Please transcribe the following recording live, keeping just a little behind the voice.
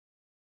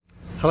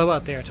Hello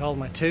out there to all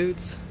my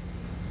toads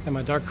and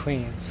my dark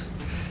queens.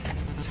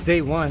 It's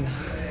day one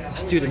of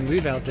student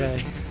move out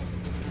day.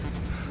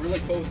 Really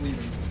close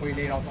leaving. We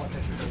need all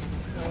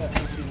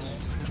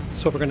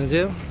So what we're gonna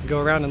do,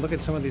 go around and look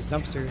at some of these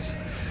dumpsters,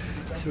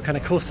 see what kind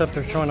of cool stuff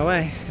they're throwing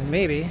away, and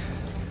maybe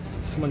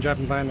someone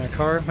driving by in their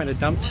car might have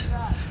dumped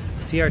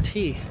a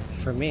CRT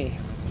for me.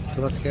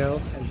 So let's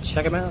go and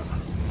check them out.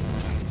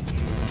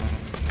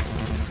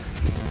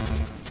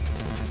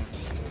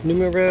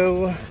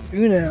 Numero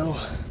uno.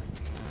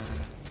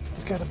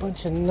 It's got a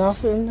bunch of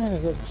nothing.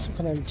 There's some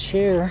kind of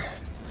chair,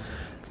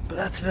 but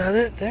that's about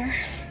it there.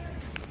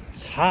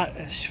 It's hot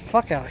as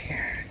fuck out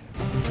here.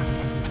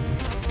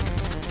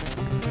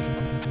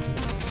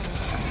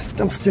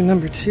 Dumpster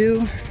number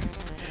 2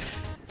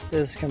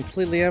 is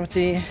completely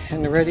empty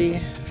and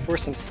ready for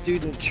some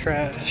student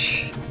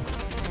trash.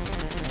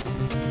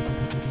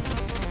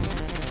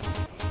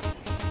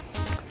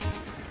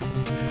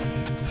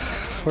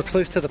 We're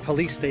close to the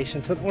police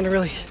station, so I don't want to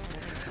really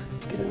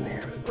get in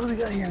there. What do we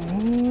got here?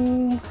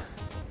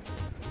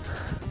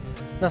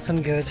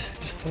 Nothing good,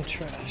 just some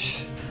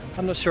trash.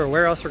 I'm not sure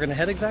where else we're gonna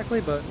head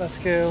exactly, but let's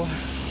go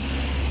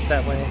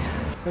that way.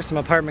 There's some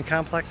apartment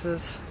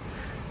complexes.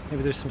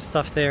 Maybe there's some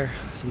stuff there,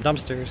 some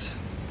dumpsters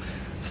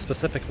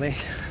specifically.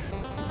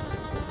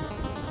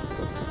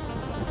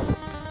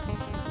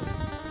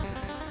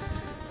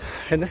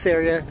 In this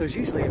area, there's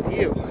usually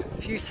a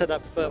few set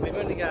up, but we've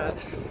only got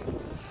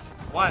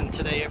one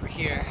today over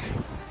here.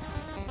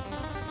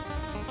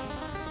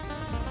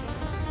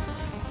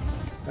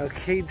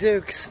 Okay,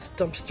 Dukes,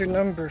 dumpster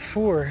number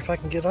 4, if I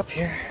can get up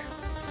here.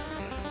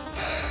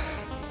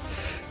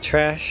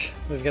 Trash,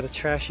 we've got a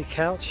trashy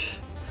couch.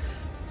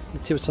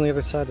 Let's see what's on the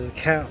other side of the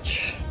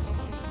couch.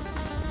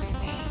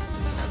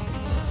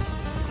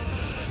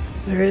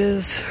 There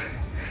is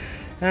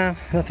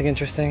nothing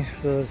interesting.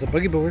 There's a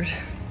boogie board.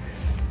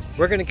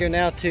 We're gonna go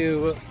now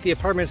to the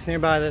apartments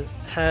nearby that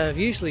have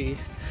usually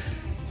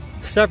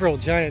several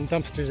giant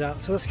dumpsters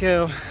out. So let's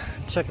go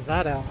check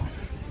that out.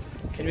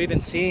 Can you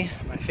even see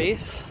my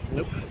face?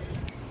 Nope.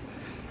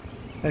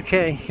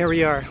 Okay, here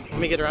we are. Let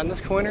me get around this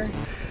corner.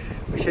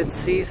 We should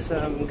see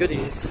some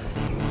goodies.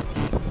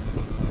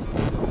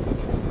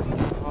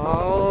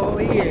 Oh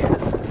yeah.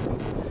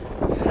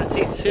 I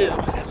see 2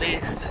 at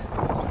least.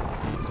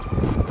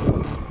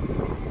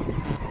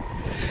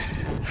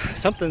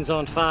 Something's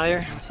on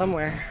fire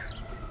somewhere.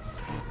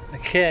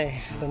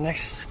 Okay, the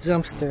next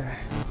dumpster.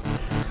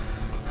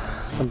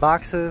 Some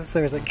boxes.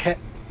 There's a cat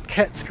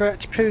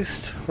scratch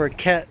post or a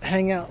cat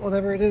hangout,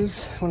 whatever it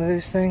is. One of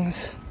those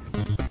things.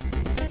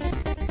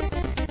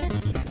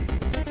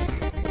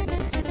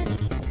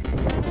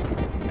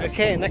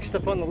 Okay, next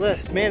up on the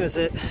list. Man, is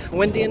it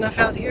windy enough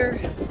out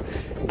here?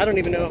 I don't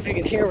even know if you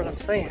can hear what I'm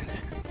saying.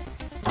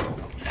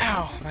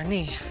 Ow, my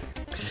knee.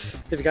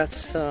 We've got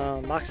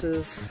some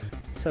boxes,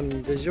 some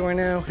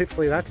DiGiorno,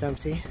 hopefully that's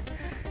empty,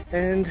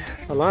 and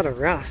a lot of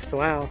rust,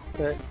 wow,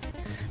 but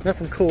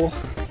nothing cool.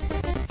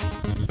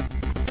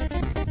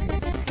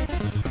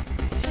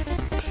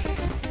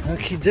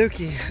 Okie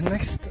dokie,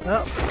 next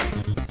up,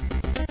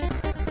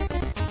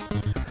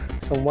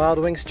 some Wild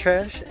Wings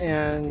trash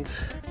and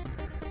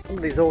some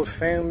of these old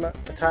foam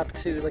top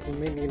to, like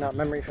maybe not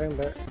memory foam,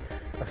 but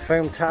a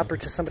foam topper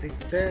to somebody's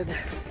bed.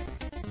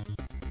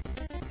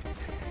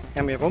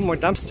 And we have one more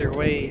dumpster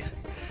way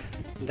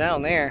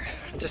down there.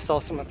 I just saw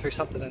someone threw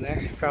something in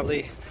there.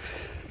 Probably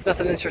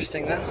nothing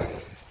interesting though.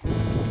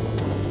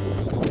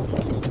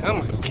 Oh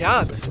my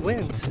god, this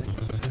wind.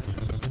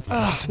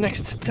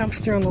 Next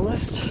dumpster on the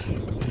list.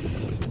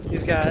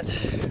 You've got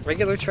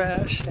regular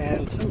trash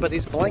and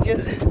somebody's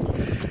blanket.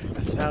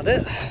 That's about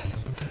it.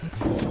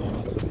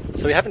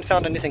 So we haven't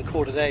found anything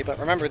cool today, but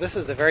remember, this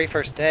is the very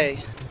first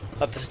day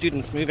of the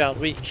students move out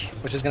week,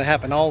 which is gonna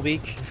happen all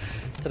week.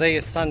 Today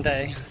is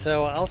Sunday,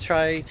 so I'll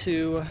try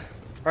to,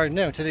 or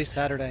no, today's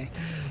Saturday.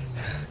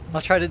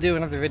 I'll try to do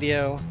another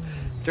video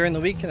during the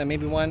week and then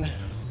maybe one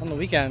on the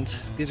weekend.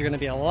 These are gonna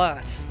be a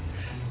lot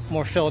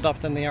more filled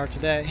up than they are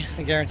today.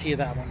 I guarantee you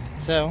that one.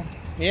 So,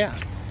 yeah.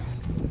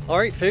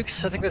 Alright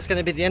folks, I think that's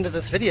gonna be the end of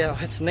this video.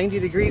 It's 90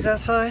 degrees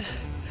outside.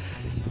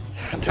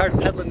 I'm tired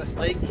of pedaling this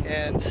bike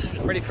and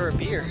I'm ready for a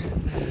beer.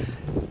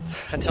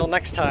 Until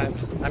next time,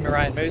 I'm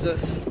Orion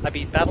Moses. I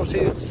beat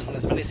Battletoads on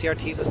as many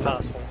CRTs as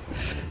possible.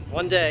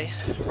 One day,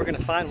 we're gonna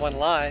find one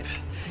live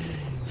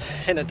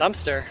in a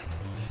dumpster,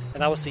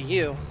 and I will see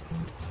you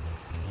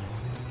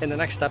in the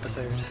next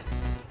episode.